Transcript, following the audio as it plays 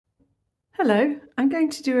Hello, I'm going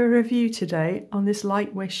to do a review today on this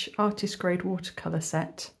Lightwish artist grade watercolour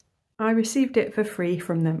set. I received it for free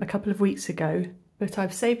from them a couple of weeks ago, but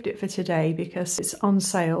I've saved it for today because it's on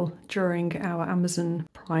sale during our Amazon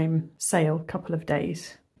Prime sale couple of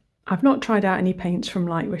days. I've not tried out any paints from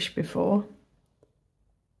Lightwish before,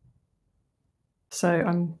 so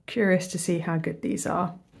I'm curious to see how good these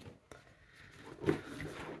are.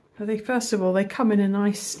 First of all, they come in a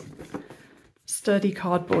nice sturdy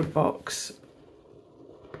cardboard box,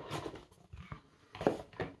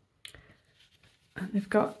 and they've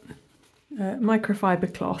got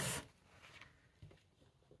microfiber cloth.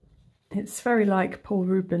 It's very like Paul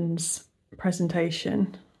Rubens'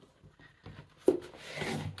 presentation.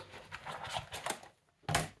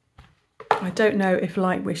 I don't know if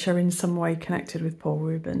Lightwish are in some way connected with Paul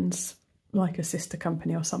Rubens, like a sister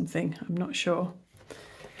company or something, I'm not sure.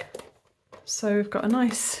 So we've got a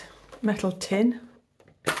nice metal tin.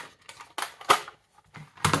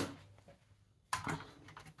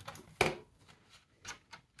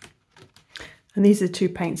 And these are two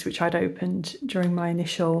paints which I'd opened during my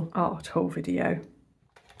initial art haul video.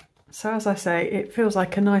 So as I say, it feels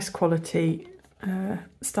like a nice quality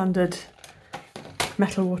standard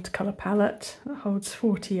metal watercolour palette that holds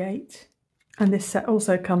 48. And this set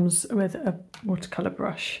also comes with a watercolour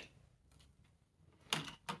brush.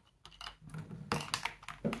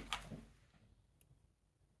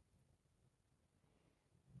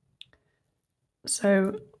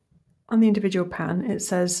 So on the individual pan it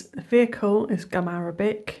says the vehicle is gum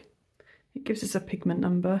arabic. It gives us a pigment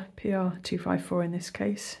number, PR254 in this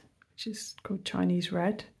case, which is called Chinese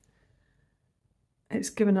red. It's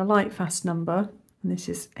given a light fast number, and this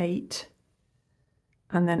is 8,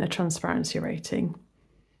 and then a transparency rating.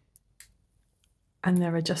 And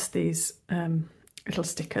there are just these little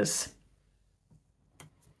stickers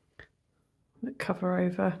that cover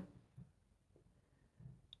over.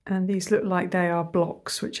 And these look like they are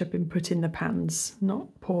blocks which have been put in the pans,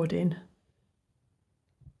 not poured in.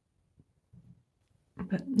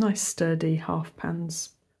 But nice sturdy half pans.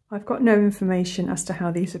 I've got no information as to how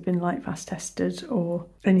these have been light fast tested or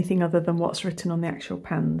anything other than what's written on the actual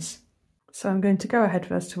pans. So I'm going to go ahead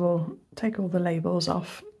first of all, take all the labels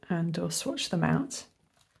off and I'll swatch them out.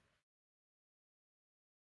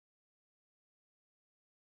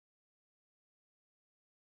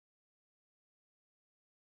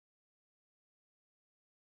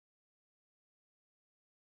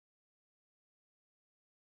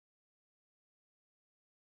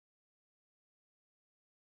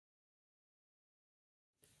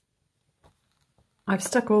 I've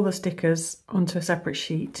stuck all the stickers onto a separate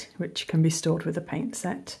sheet which can be stored with the paint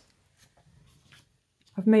set.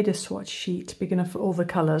 I've made a swatch sheet big enough for all the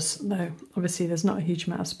colours, though obviously there's not a huge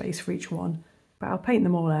amount of space for each one, but I'll paint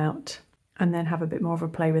them all out and then have a bit more of a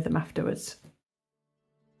play with them afterwards.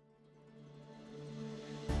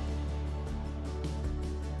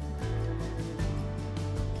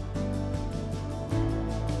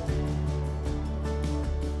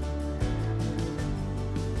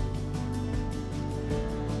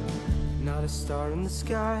 Not a star in the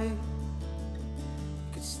sky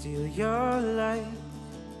could steal your light.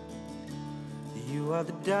 You are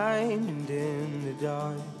the diamond in the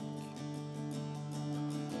dark.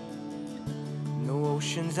 No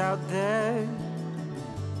oceans out there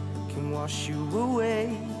can wash you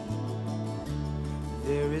away.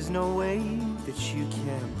 There is no wave that you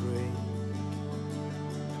can't break.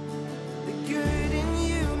 The good in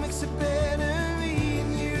you makes it better,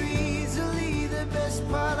 and you're easily the best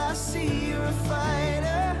part I see. You're a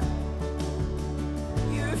fighter,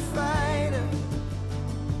 you're a fighter.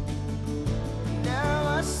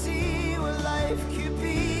 Now I see what life could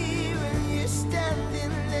be when you're standing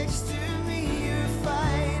next to me. You're a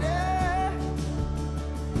fighter,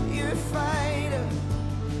 you're a fighter.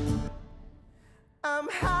 I'm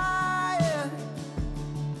higher,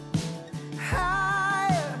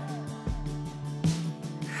 higher,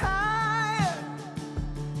 higher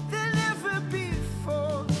than ever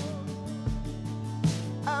before.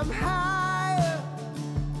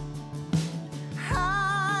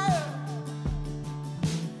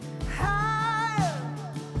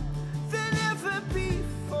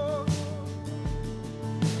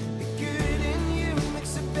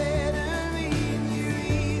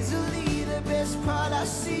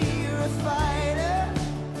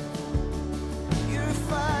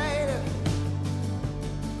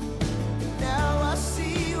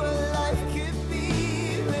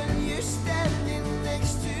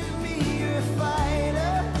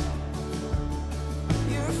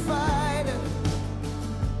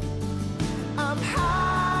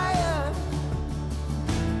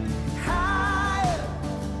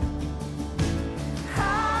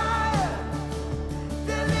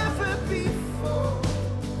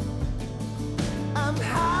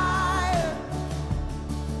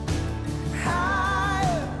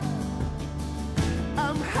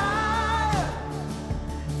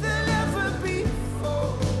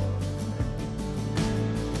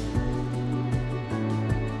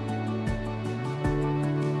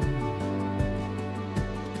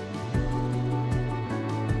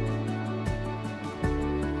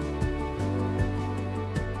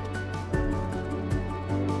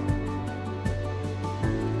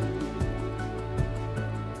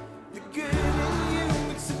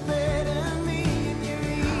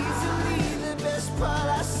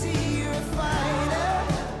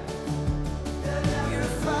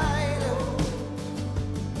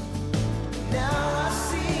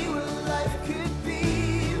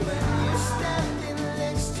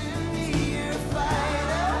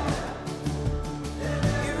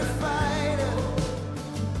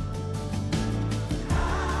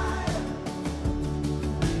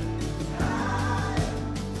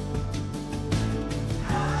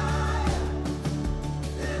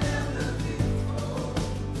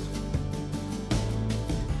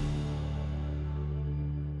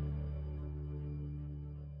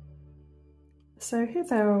 So here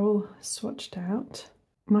they're all swatched out.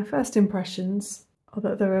 My first impressions are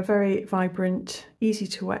that they're a very vibrant, easy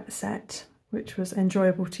to wet set, which was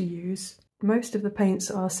enjoyable to use. Most of the paints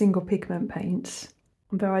are single pigment paints,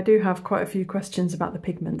 though I do have quite a few questions about the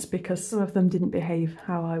pigments because some of them didn't behave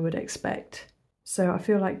how I would expect. So I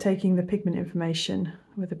feel like taking the pigment information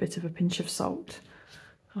with a bit of a pinch of salt.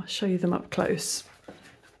 I'll show you them up close.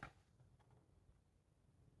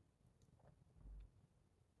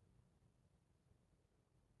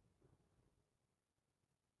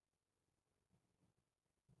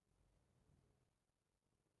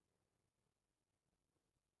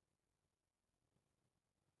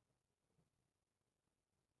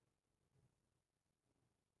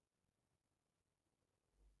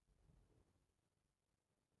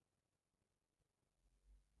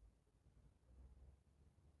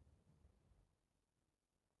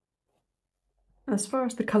 As far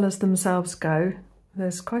as the colours themselves go,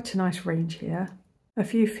 there's quite a nice range here. A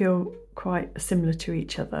few feel quite similar to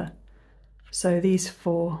each other. So these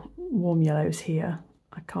 4 warm yellows here,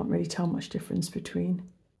 I can't really tell much difference between.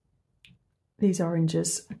 These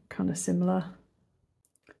oranges are kind of similar.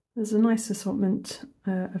 There's a nice assortment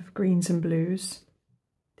of greens and blues.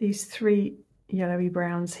 These 3 yellowy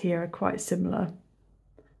browns here are quite similar,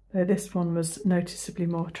 though this one was noticeably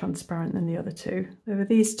more transparent than the other 2. There were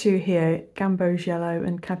these 2 here, Gamboge Yellow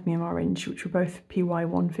and Cadmium Orange, which were both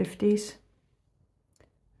PY150s,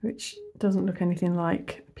 which doesn't look anything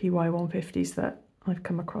like PY150s that I've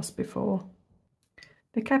come across before.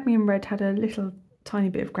 The Cadmium Red had a little tiny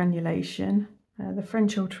bit of granulation. The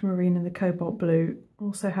French Ultramarine and the Cobalt Blue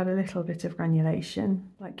also had a little bit of granulation,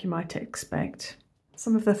 like you might expect.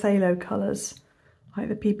 Some of the phthalo colours, like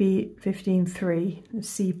the PB15-3, the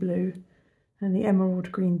Sea Blue, and the Emerald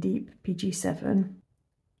Green Deep PG7,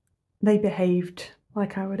 they behaved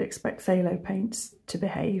like I would expect phthalo paints to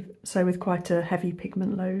behave, so with quite a heavy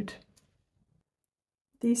pigment load.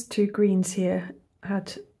 These 2 greens here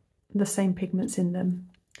had the same pigments in them.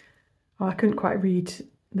 Oh, I couldn't quite read,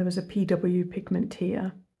 there was a PW pigment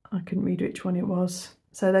here. I couldn't read which one it was.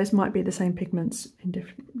 So those might be the same pigments in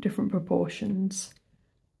different proportions.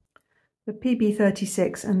 The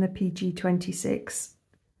PB36 and the PG26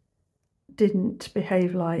 didn't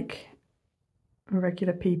behave like a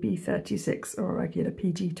regular PB36 or a regular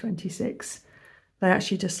PG26. They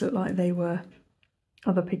actually just looked like they were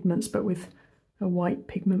other pigments but with a white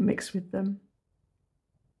pigment mixed with them.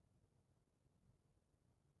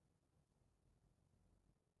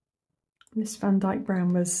 This Van Dyke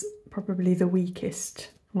Brown was probably the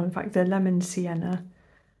weakest. Well, in fact, the Lemon Sienna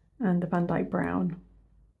and the Van Dyke Brown,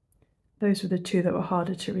 those were the 2 that were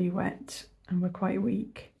harder to re-wet and were quite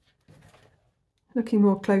weak. Looking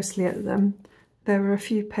more closely at them, there are a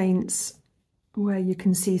few paints where you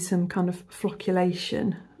can see some kind of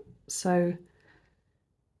flocculation, so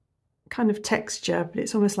kind of texture, but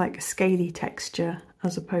it's almost like a scaly texture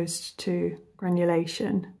as opposed to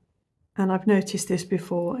granulation. And I've noticed this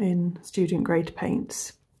before in student grade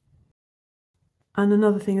paints. And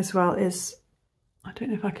another thing as well is, I don't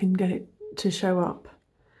know if I can get it to show up,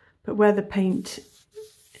 but where the paint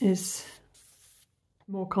is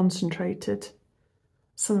more concentrated,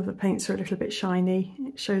 some of the paints are a little bit shiny.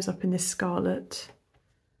 It shows up in this scarlet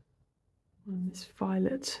and this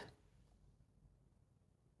violet.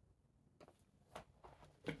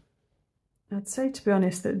 I'd say, to be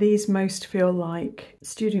honest, that these most feel like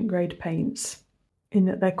student grade paints in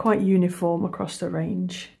that they're quite uniform across the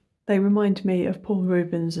range. They remind me of Paul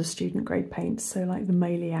Rubens' student grade paints, so like the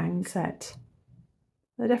Mei Liang set.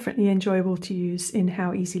 They're definitely enjoyable to use in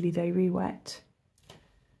how easily they re-wet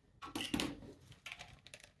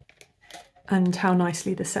and how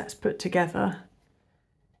nicely the set's put together.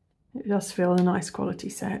 It does feel a nice quality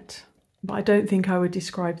set, but I don't think I would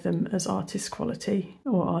describe them as artist quality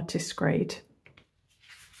or artist grade.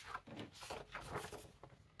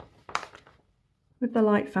 With the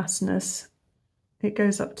light fastness, it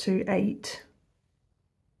goes up to 8.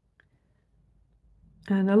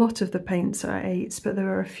 And a lot of the paints are 8s, but there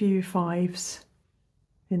are a few 5s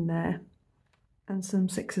in there and some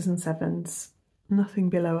 6s and 7s. Nothing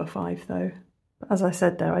below a 5 though. But as I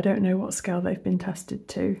said though, I don't know what scale they've been tested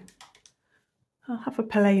to. I'll have a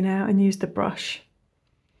palette now and use the brush.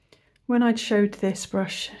 When I'd showed this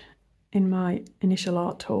brush in my initial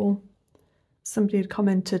art haul, somebody had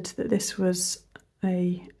commented that this was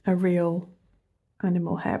a real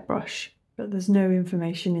animal hairbrush, but there's no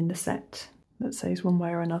information in the set that says one way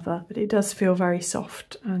or another, but it does feel very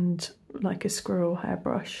soft and like a squirrel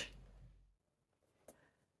hairbrush.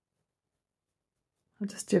 I'll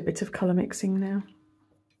just do a bit of colour mixing now.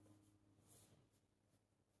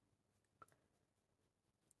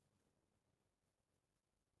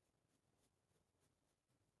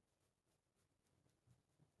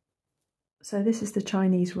 So this is the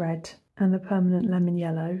Chinese red and the permanent lemon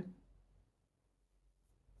yellow.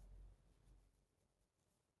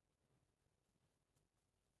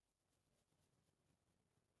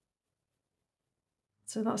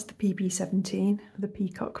 So that's the PB17, the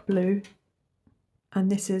peacock blue,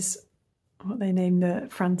 and this is what they name the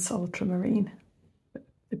France ultramarine,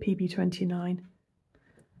 the PB29.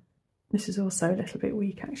 This is also a little bit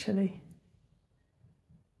weak actually.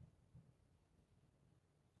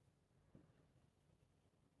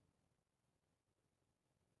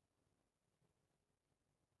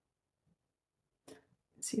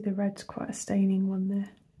 See, the red's quite a staining one there.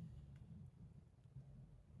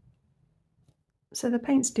 So the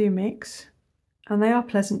paints do mix, and they are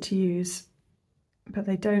pleasant to use, but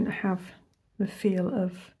they don't have the feel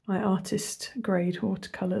of my artist grade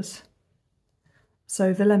watercolours.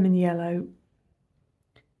 So the lemon yellow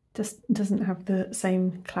just doesn't have the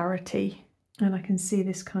same clarity, and I can see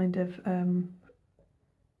this kind of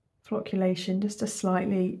flocculation, just a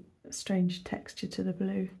slightly strange texture to the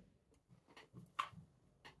blue.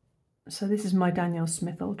 So this is my Daniel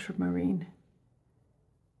Smith ultramarine.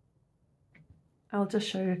 I'll just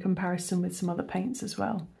show you a comparison with some other paints as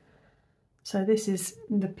well. So this is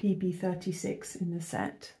the PB36 in the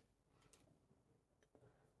set.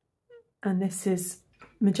 And this is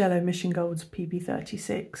Magello Mission Gold's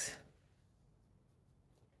PB36.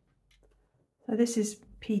 So this is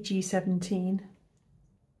PG17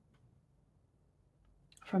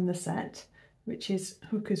 from the set, which is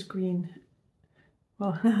Hooker's Green.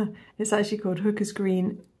 Well, it's actually called Hooker's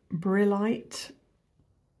Green Brillite.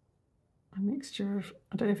 A mixture of,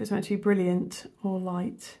 I don't know if it's meant to be brilliant or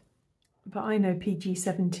light, but I know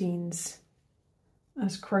PG17s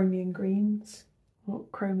as chromium greens or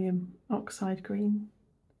chromium oxide green,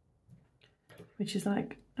 which is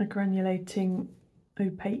like a granulating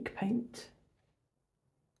opaque paint.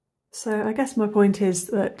 So I guess my point is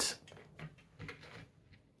that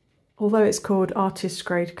although it's called artist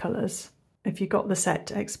grade colours, if you got the set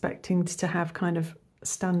expecting to have kind of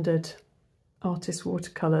standard artist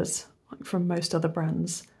watercolours like from most other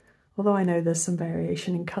brands, although I know there's some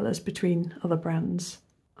variation in colours between other brands,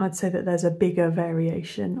 I'd say that there's a bigger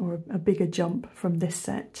variation or a bigger jump from this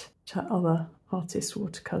set to other artist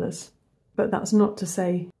watercolours. But that's not to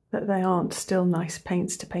say that they aren't still nice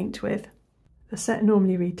paints to paint with. The set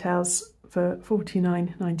normally retails for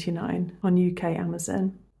 $49.99 on UK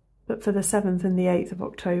Amazon, but for the 7th and the 8th of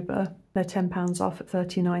October they're £10 off at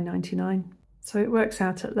 $39.99. So it works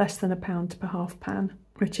out at less than £1 per half pan,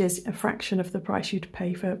 which is a fraction of the price you'd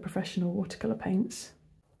pay for professional watercolour paints.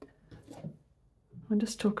 I'll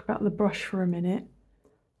just talk about the brush for a minute.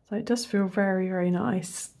 So it does feel very, very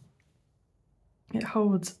nice. It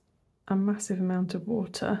holds a massive amount of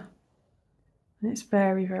water and it's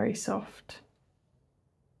very, very soft.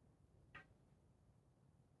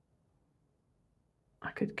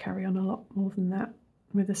 I could carry on a lot more than that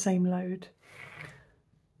with the same load.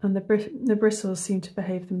 And the bristles seem to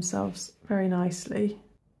behave themselves very nicely.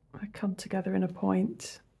 They come together in a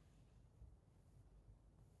point.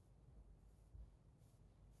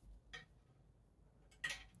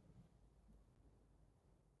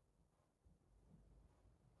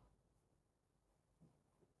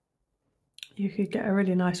 You could get a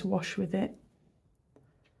really nice wash with it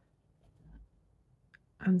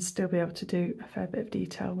and still be able to do a fair bit of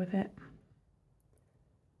detail with it.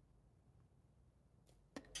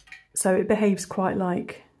 So it behaves quite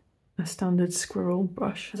like a standard squirrel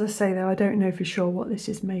brush. As I say though, I don't know for sure what this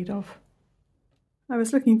is made of. I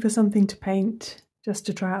was looking for something to paint, just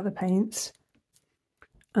to try out the paints,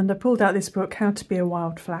 and I pulled out this book, How to Be a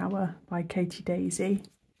Wildflower by Katie Daisy.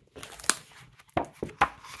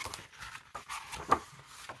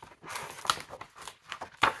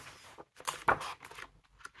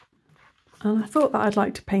 And I thought that I'd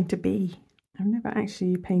like to paint a bee. I've never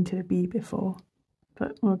actually painted a bee before,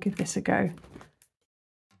 but we'll give this a go.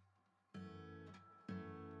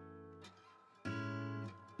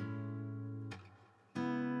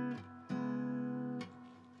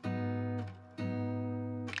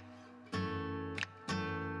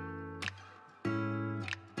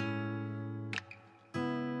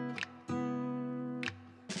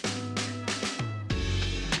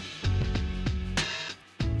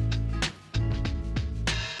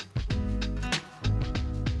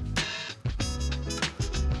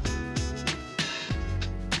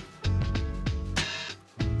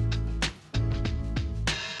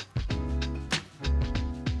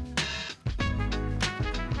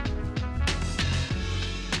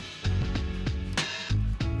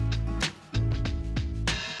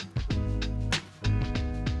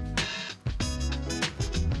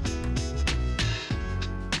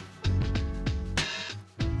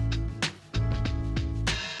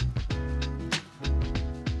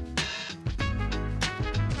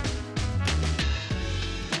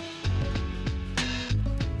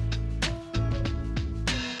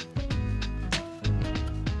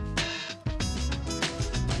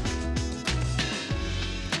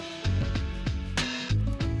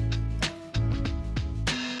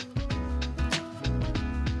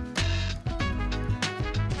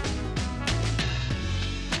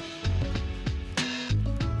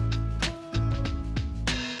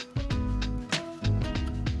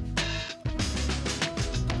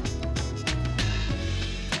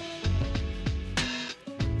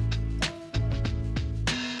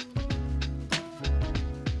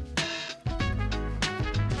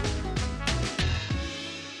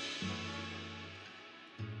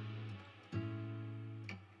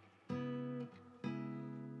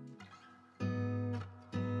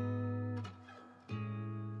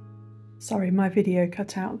 Sorry, my video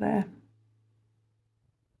cut out there.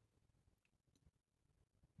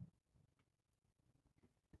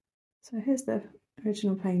 So here's the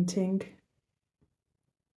original painting.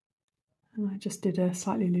 And I just did a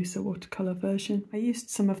slightly looser watercolour version. I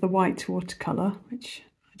used some of the white watercolour, which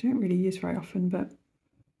I don't really use very often, but it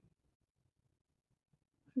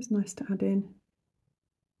was nice to add in.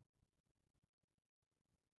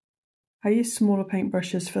 I used smaller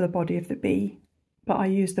paintbrushes for the body of the bee, but I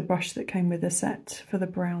used the brush that came with the set for the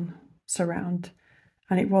brown surround,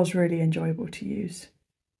 and it was really enjoyable to use.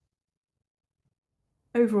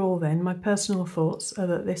 Overall then, my personal thoughts are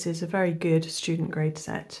that this is a very good student grade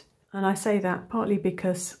set. And I say that partly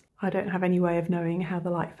because I don't have any way of knowing how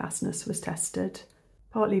the light fastness was tested,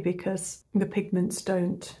 partly because the pigments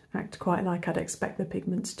don't act quite like I'd expect the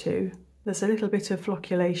pigments to. There's a little bit of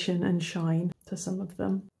flocculation and shine to some of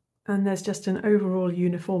them, and there's just an overall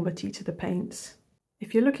uniformity to the paints.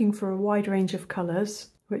 If you're looking for a wide range of colours,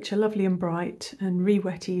 which are lovely and bright and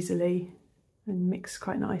re-wet easily and mix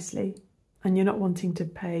quite nicely, and you're not wanting to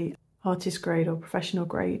pay artist grade or professional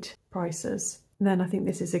grade prices, then I think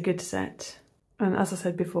this is a good set. And as I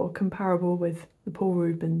said before, comparable with the Paul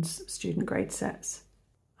Rubens student grade sets.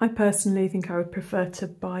 I personally think I would prefer to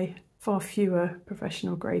buy far fewer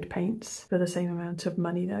professional grade paints for the same amount of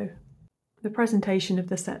money though. The presentation of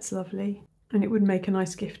the set's lovely, and it would make a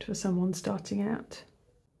nice gift for someone starting out.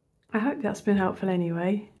 I hope that's been helpful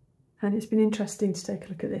anyway, and it's been interesting to take a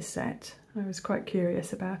look at this set. I was quite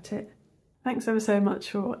curious about it. Thanks ever so much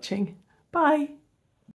for watching. Bye!